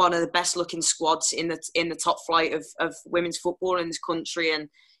 we've got one of the best looking squads in the top flight of women's football in this country. And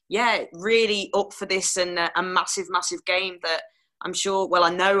yeah, really up for this, and a massive, massive game that I'm sure. Well, I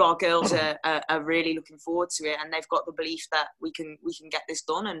know our girls are really looking forward to it, and they've got the belief that we can get this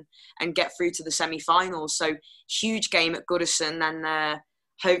done and get through to the semi-finals. So huge game at Goodison, and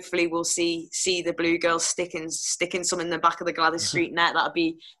hopefully we'll see the Blue Girls sticking some in the back of the Gladys Street net.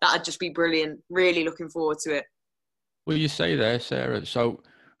 That'd just be brilliant. Really looking forward to it. Well, you say there, Sarah. So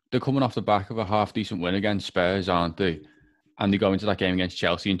they're coming off the back of a half-decent win against Spurs, aren't they? And they go into that game against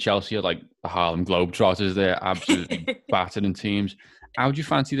Chelsea, and Chelsea are like the Harlem Globetrotters. They're absolutely battering teams. How do you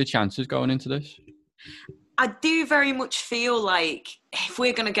fancy the chances going into this? I do very much feel like if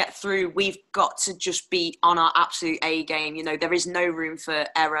we're going to get through, we've got to just be on our absolute A game. You know, there is no room for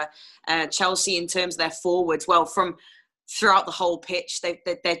error. Chelsea, in terms of their forwards, well, from throughout the whole pitch,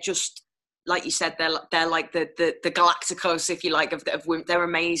 they're just, like you said, they're like the Galacticos, if you like, of women. They're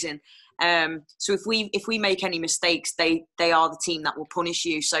amazing. So if we make any mistakes, they are the team that will punish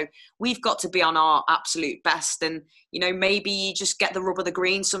you. So we've got to be on our absolute best, and you know, maybe you just get the rub of the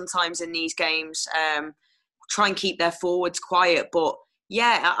green sometimes in these games. Try and keep their forwards quiet, but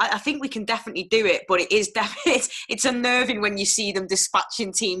yeah, I think we can definitely do it. But it is definitely it's unnerving when you see them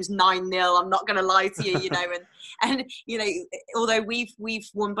dispatching teams 9-0. I'm not going to lie to you, you know, and you know, although we've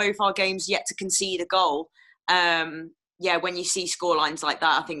won both our games yet to concede a goal. Yeah, when you see scorelines like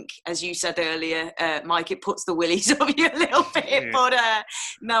that, I think, as you said earlier, Mike, it puts the willies up you a little bit. Yeah. But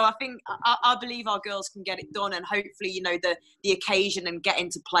no, I think I believe our girls can get it done, and hopefully, you know, the occasion and getting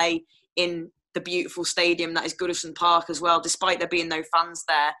to play in the beautiful stadium that is Goodison Park as well, despite there being no fans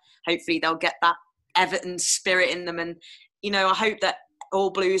there. Hopefully, they'll get that Everton spirit in them, and you know, I hope that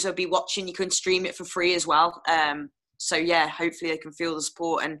all Blues will be watching. You can stream it for free as well. So yeah, hopefully they can feel the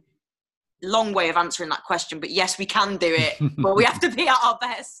support. And long way of answering that question, but yes, we can do it, but we have to be at our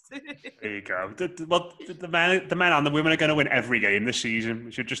best. There you go. The men and the women are going to win every game this season.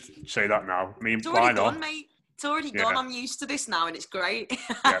 We should just say that now. I mean, it's already done, mate. It's already done. I'm used to this now, and it's great.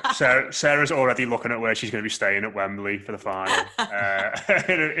 Yeah, Sarah's already looking at where she's going to be staying at Wembley for the final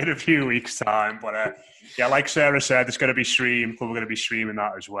in a few weeks' time. But yeah, like Sarah said, it's going to be streamed. We're going to be streaming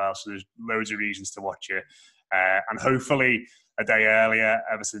that as well, so there's loads of reasons to watch it. And hopefully, a day earlier,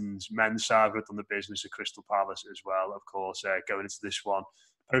 Everton's men's side have done the business at Crystal Palace as well, of course, going into this one.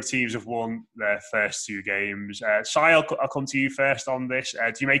 Both teams have won their first two games. Si, I'll come to you first on this.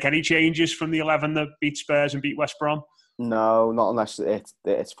 Do you make any changes from the 11 that beat Spurs and beat West Brom? No, not unless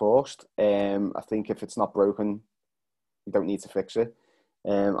it's forced. I think if it's not broken, you don't need to fix it.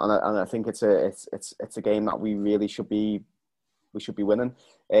 And I think it's a game that we really should be winning.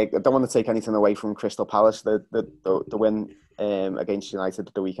 I don't want to take anything away from Crystal Palace. The win against United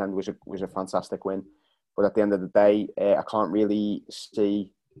at the weekend was a fantastic win. But at the end of the day, I can't really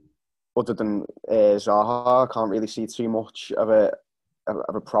see, other than Zaha, I can't really see too much of a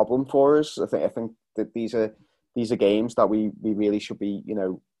problem for us. I think that these are games that we really should be, you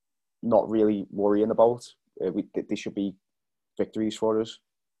know, not really worrying about. They should be victories for us.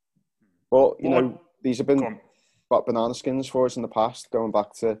 But you know, these have been banana skins for us in the past. Going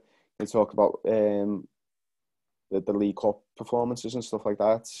back to we talk about the League Cup performances and stuff like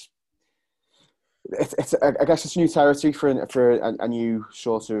that. I guess it's new territory for a new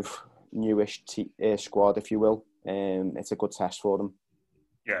sort of newish squad, if you will. It's a good test for them.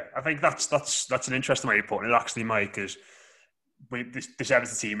 Yeah, I think that's an interesting way of putting it, actually, Mike. Because this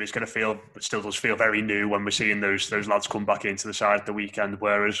Everton team is going to still does feel very new when we're seeing those lads come back into the side at the weekend.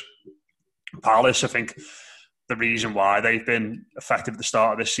 Whereas Palace, I think the reason why they've been effective at the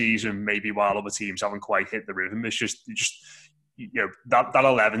start of this season, maybe while other teams haven't quite hit the rhythm, is just you know, that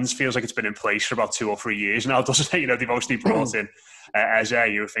 11s feels like it's been in place for about 2 or 3 years now, doesn't it? You know, they've obviously brought in Eze,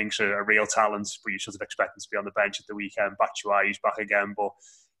 who thinks a real talent, but you sort of expect him to be on the bench at the weekend. Batshuayi's back again, but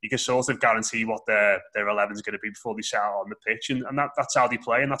you can sort of guarantee what their 11 is going to be before they set out on the pitch, and that's how they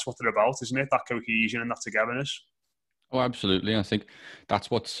play, and that's what they're about, isn't it? That cohesion and that togetherness. Oh, absolutely. I think that's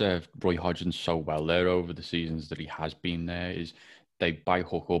what served Roy Hodgson so well there over the seasons that he has been there, is they, by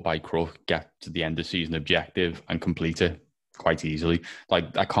hook or by crook, get to the end of season objective and complete it quite easily.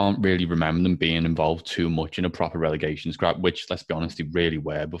 Like, I can't really remember them being involved too much in a proper relegation scrap, which, let's be honest, they really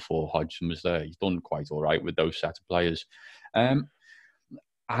were before Hodgson was there. He's done quite all right with those set of players.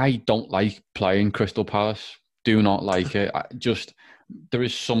 I don't like playing Crystal Palace. Do not like it. There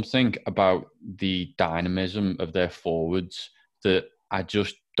is something about the dynamism of their forwards that I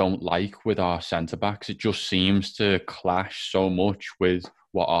just don't like with our centre-backs. It just seems to clash so much with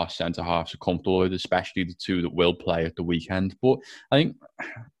what our centre-halves are comfortable with, especially the two that will play at the weekend. But I think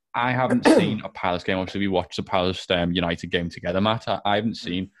I haven't seen a Palace game. Obviously, we watched the Palace United game together, Matt. I haven't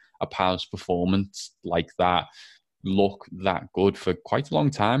seen a Palace performance like that look that good for quite a long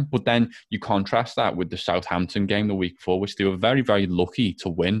time. But then you contrast that with the Southampton game the week before, which they were very, very lucky to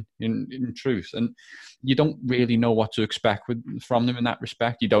win, in truth. And you don't really know what to expect from them in that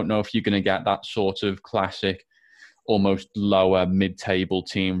respect. You don't know if you're going to get that sort of classic, almost lower mid-table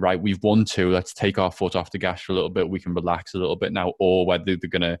team, right? We've won 2, let's take our foot off the gas for a little bit, we can relax a little bit now, or whether they're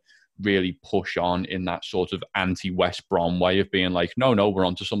going to really push on in that sort of anti-West Brom way of being like, no, we're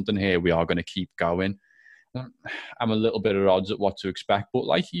onto something here, we are going to keep going. I'm a little bit at odds at what to expect, but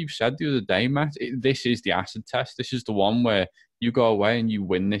like you said the other day, Matt, this is the acid test. This is the one where you go away and you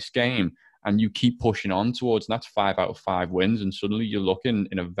win this game and you keep pushing on towards, and that's 5 out of 5 wins, and suddenly you're looking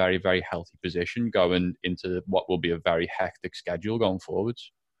in a very, very healthy position going into what will be a very hectic schedule going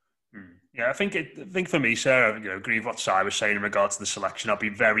forwards. Yeah, I think for me, Sarah, agree with what Si was saying in regards to the selection. I'd be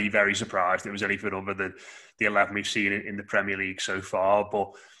very, very surprised if it was anything other than the 11 we've seen in the Premier League so far.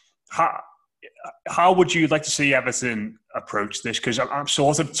 But how would you like to see Everton approach this? Because I'm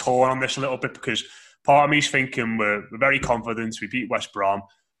sort of torn on this a little bit, because part of me is thinking we're very confident, we beat West Brom.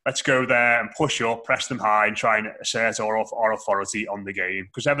 Let's go there and push up, press them high, and try and assert our authority on the game,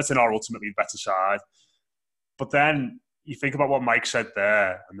 because Everton are ultimately the better side. But then you think about what Mike said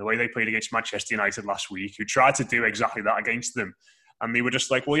there and the way they played against Manchester United last week, who tried to do exactly that against them. And they were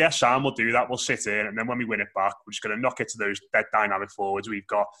just like, well, yeah, Sam, we'll do that. We'll sit in. And then when we win it back, we're just going to knock it to those dead dynamic forwards we've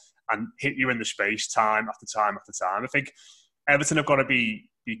got and hit you in the space time after time after time. I think Everton have got to be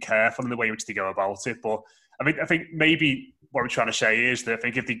careful in the way in which they go about it. But I think maybe what we're trying to say is that I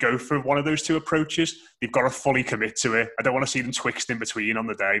think if they go for one of those 2 approaches, they've got to fully commit to it. I don't want to see them twixt in between on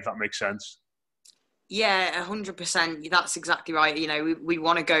the day, if that makes sense. Yeah, 100%. That's exactly right. We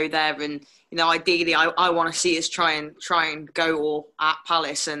want to go there, and ideally, I want to see us try and go all at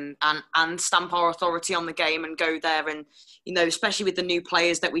Palace and stamp our authority on the game and go there, and especially with the new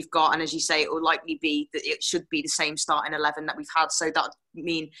players that we've got, and as you say, it will likely be that it should be the same starting 11 that we've had. So that would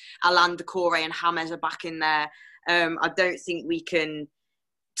mean Alain Doucouré and James are back in there. I don't think we can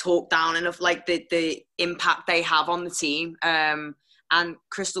talk down enough like the impact they have on the team. And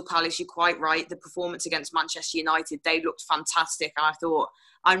Crystal Palace, you're quite right. The performance against Manchester United, they looked fantastic. And I thought,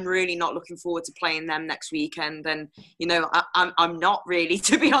 I'm really not looking forward to playing them next weekend. And, I'm not really,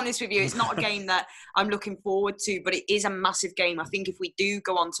 to be honest with you. It's not a game that I'm looking forward to, but it is a massive game. I think if we do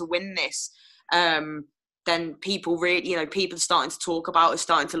go on to win this, then people really, people are starting to talk about us,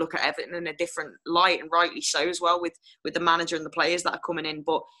 starting to look at Everton in a different light, and rightly so as well, with the manager and the players that are coming in.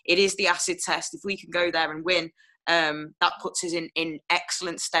 But it is the acid test. If we can go there and win, that puts us in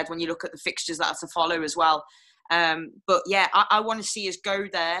excellent stead when you look at the fixtures that are to follow as well. But yeah, I want to see us go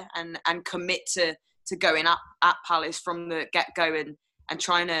there and commit to going at Palace from the get-go and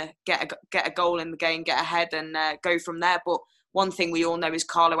trying to get a goal in the game, get ahead and go from there. But one thing we all know is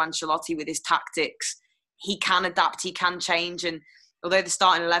Carlo Ancelotti with his tactics. He can adapt, he can change. And although the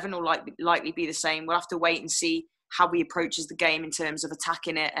starting 11 will likely be the same, we'll have to wait and see how he approaches the game in terms of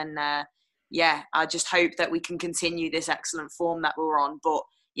attacking it. And yeah, I just hope that we can continue this excellent form that we're on. But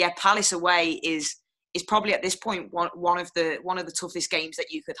yeah, Palace away is probably at this point one of the toughest games that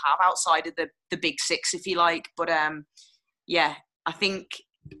you could have outside of the big 6, if you like. But yeah, I think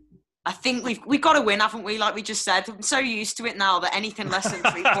we've got to win, haven't we? Like we just said, I'm so used to it now that anything less than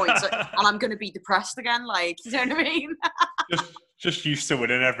 3 points, and I'm going to be depressed again. Like, you know what I mean? just used to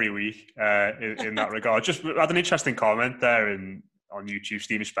winning every week in that regard. Just had an interesting comment there on YouTube,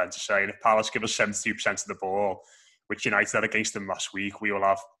 Stephen Spencer saying, if Palace give us 72% of the ball, which United had against them last week, we will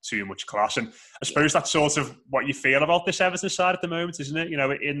have too much class. And I suppose that's sort of what you feel about this Everton side at the moment, isn't it?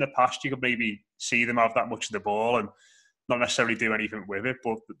 In the past, you could maybe see them have that much of the ball and not necessarily do anything with it.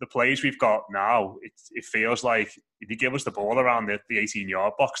 But the plays we've got now, it feels like if you give us the ball around the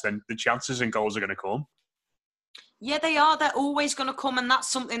 18-yard box, then the chances and goals are going to come. Yeah, they are. They're always going to come. And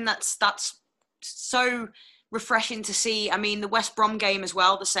that's something that's so refreshing to see. I mean, the West Brom game as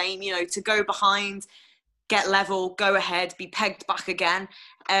well, the same, to go behind, get level, go ahead, be pegged back again.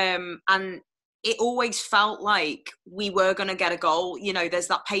 And it always felt like we were going to get a goal. There's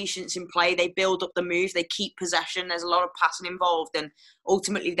that patience in play. They build up the moves. They keep possession. There's a lot of passing involved, and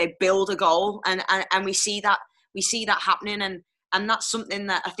ultimately they build a goal. And we see that happening. And that's something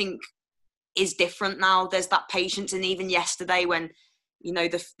that I think is different now. There's that patience. And even yesterday when,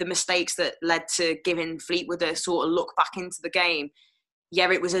 the mistakes that led to giving Fleetwood a sort of look back into the game,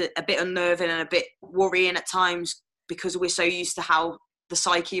 yeah, it was a bit unnerving and a bit worrying at times because we're so used to how the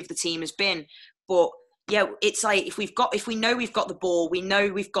psyche of the team has been. But yeah, it's like if we know we've got the ball, we know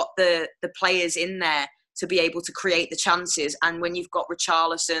we've got the players in there to be able to create the chances. And when you've got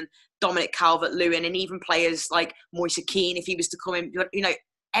Richarlison, Dominic Calvert-Lewin, and even players like Moise Kean, if he was to come in,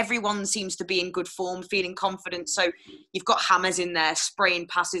 everyone seems to be in good form, feeling confident. So you've got Hammers in there, spraying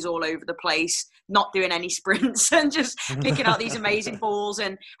passes all over the place, not doing any sprints and just picking out these amazing balls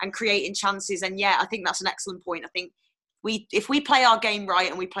and creating chances. And yeah, I think that's an excellent point. I think if we play our game right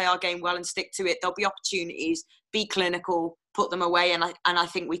and we play our game well and stick to it, there'll be opportunities, be clinical, put them away, and I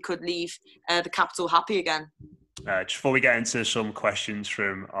think we could leave the capital happy again. Just before we get into some questions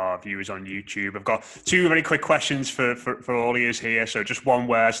from our viewers on YouTube, I've got two very quick questions for all of you here. So just one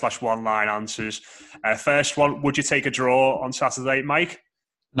word / one line answers. First one, would you take a draw on Saturday, Mike?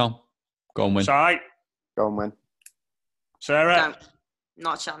 No. Go and win. Sai? Go and win. Sarah? No,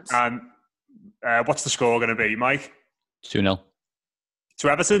 not a chance. And what's the score going to be, Mike? 2-0. To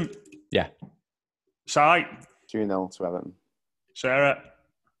Everton? Yeah. Sai? 2-0 to Everton. Sarah?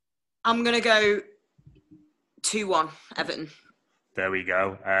 I'm going to go 2-1 Everton. There we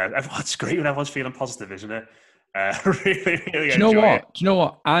go. It's great when everyone's feeling positive, isn't it? Really Do you know what? Do you know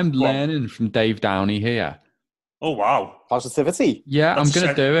what? I'm learning from Dave Downey here. Oh, wow. Positivity? Yeah, I'm going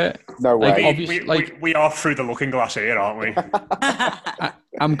to do it. No way. We are through the looking glass here, aren't we?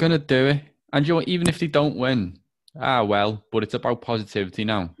 I'm going to do it. And you know what? Even if they don't win, well, but it's about positivity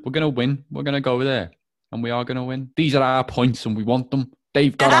now. We're going to win. We're going to go there. And we are going to win. These are our points and we want them.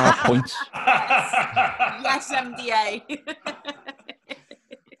 They've got our points. Yes, MDA.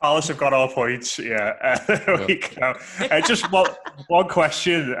 Palace have got our points, yeah. There we go. Just one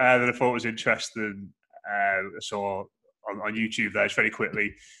question that I thought was interesting. I saw on YouTube there, just very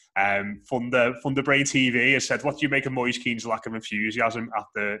quickly. Thunderbrain TV has said, what do you make of Moise Keane's lack of enthusiasm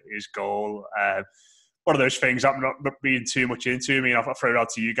after his goal? One of those things I'm not reading too much into. I mean, I'll throw it out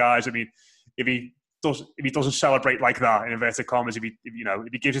to you guys. I mean, if he doesn't celebrate like that, in inverted commas, if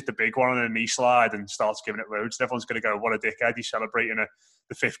he gives it the big one on a knee slide and starts giving it loads, everyone's going to go, what a dickhead, he's celebrating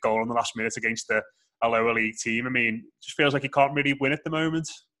the fifth goal in the last minute against a lower league team. I mean, it just feels like he can't really win at the moment.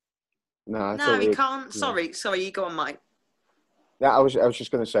 No, he can't. Sorry, you go on, Mike. Yeah, I was just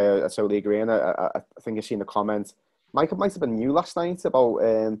going to say I totally agree, and I think I've seen the comment. Mike, it might have been you last night about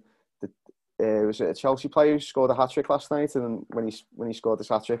was it a Chelsea player who scored a hat trick last night, and when he scored this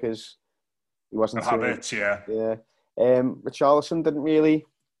hat trick, he wasn't yeah. Richarlison didn't really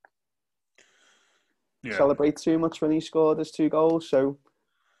celebrate too much when he scored his 2 goals, so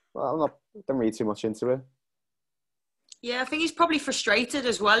don't read too much into it. Yeah, I think he's probably frustrated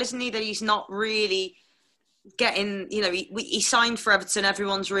as well, isn't he? That he's not really getting, he signed for Everton,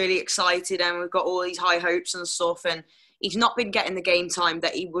 everyone's really excited and we've got all these high hopes and stuff, and he's not been getting the game time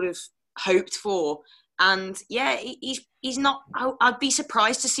that he would have hoped for. And yeah, he's not, I'd be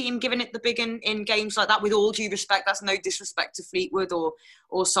surprised to see him giving it the big in games like that, with all due respect. That's no disrespect to Fleetwood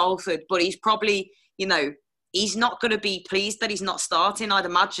or Salford, but he's probably, he's not going to be pleased that he's not starting, I'd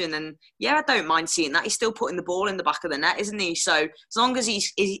imagine. And yeah, I don't mind seeing that. He's still putting the ball in the back of the net, isn't he? So as long as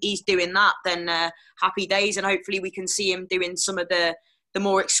he's doing that, then happy days. And hopefully we can see him doing some of the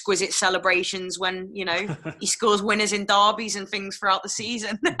more exquisite celebrations when, he scores winners in derbies and things throughout the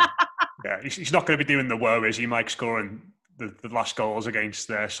season. Yeah, he's not going to be doing the woe, is he, Mike, scoring the last goals against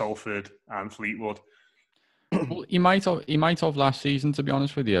Salford and Fleetwood? Well, he might have last season, to be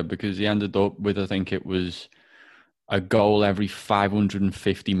honest with you, because he ended up with, I think it was a goal every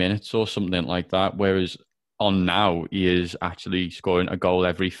 550 minutes or something like that, whereas on now he is actually scoring a goal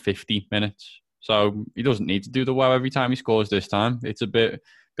every 50 minutes. So he doesn't need to do the wow every time he scores this time. It's a bit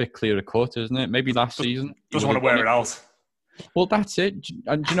clearer cut, isn't it? Maybe last season. Doesn't want to wear it out. Well, that's it.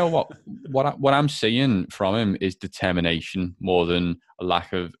 And do you know what I'm seeing from him is determination more than a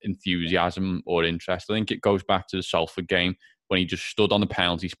lack of enthusiasm or interest. I think it goes back to the Salford game when he just stood on the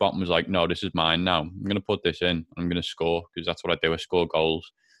penalty spot and was like, no, this is mine now. I'm going to put this in. I'm going to score because that's what I do. I score goals.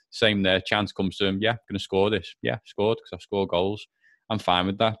 Same there. Chance comes to him. Yeah, I'm going to score this. Yeah, scored because I score goals. I'm fine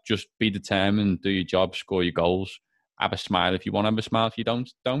with that. Just be determined, do your job, score your goals. Have a smile if you want to have a smile. If you don't.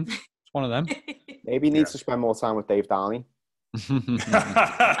 It's one of them. Maybe he needs to spend more time with Dave Downey.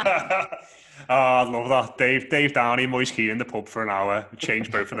 I love that. Dave Downey, Moise Keane in the pub for an hour.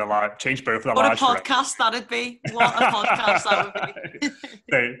 Change both of their lives. What a podcast that'd be. What a podcast that would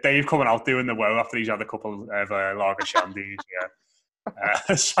be. Dave coming out doing the woe after he's had a couple of lager shandies.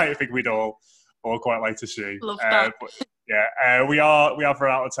 Yeah, I think we'd all quite like to see. Love that. But yeah, we have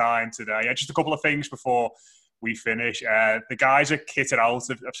run out of time today. Just a couple of things before we finish. The guys are kitted out.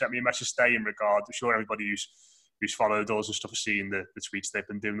 Have sent me a message today in regard. I'm sure everybody who's followed us and stuff has seen the tweets they've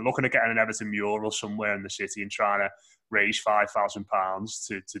been doing. They're looking at getting an Everton mural somewhere in the city and trying to raise £5,000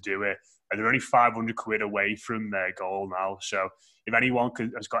 to do it. And they're only £500 away from their goal now. So if anyone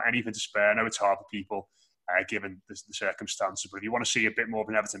has got anything to spare, I know it's hard for people given the circumstances, but if you want to see a bit more of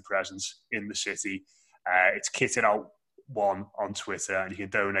an Everton presence in the city, it's kitted out 1 on Twitter, and you can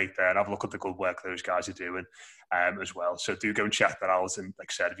donate there and have a look at the good work those guys are doing as well. So do go and check that out. And like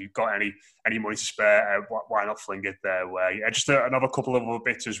I said, if you've got any money to spare, why not fling it their way? Just another couple of other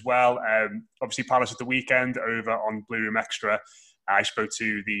bits as well. Obviously, Palace at the weekend over on Blue Room Extra. I spoke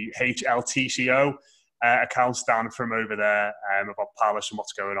to the HLTCO accounts down from over there about Palace and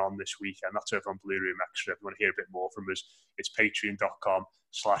what's going on this weekend. That's over on Blue Room Extra. If you want to hear a bit more from us, it's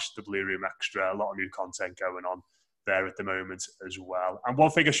patreon.com/the Blue Room Extra. A lot of new content going on there at the moment as well. And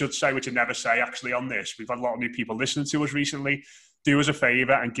one thing I should say, which I never say actually on this, we've had a lot of new people listening to us recently. Do us a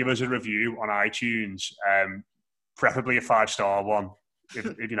favour and give us a review on iTunes, preferably a 5-star one.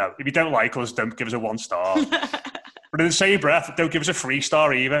 If you don't like us, don't give us a 1 star. But in the same breath, don't give us a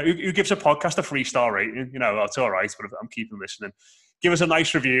 3-star either. Who gives a podcast a 3-star rating? It's all right, but I'm keeping listening. Give us a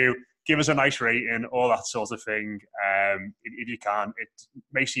nice review. Give us a nice rating, all that sort of thing. If you can. It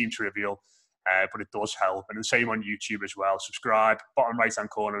may seem trivial, but it does help. And the same on YouTube as well. Subscribe, bottom right-hand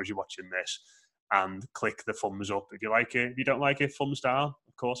corner as you're watching this, and click the thumbs up if you like it. If you don't like it, thumbs down,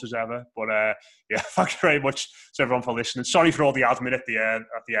 of course, as ever. But thank you very much to everyone for listening. Sorry for all the admin at the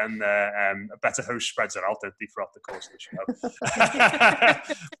end there. A better host spreads it out, don't they, throughout the course of the show.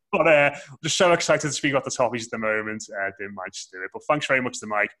 But just so excited to speak about the topics at the moment. Didn't mind to do it. But thanks very much to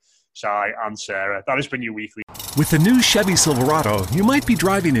Mike, Shai, and Sarah. That has been your weekly. With the new Chevy Silverado, you might be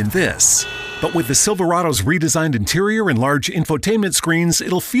driving in this. But with the Silverado's redesigned interior and large infotainment screens,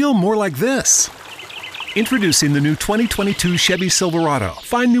 it'll feel more like this. Introducing the new 2022 Chevy Silverado.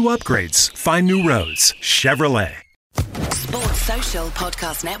 Find new upgrades. Find new roads. Chevrolet. Sports Social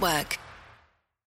Podcast Network.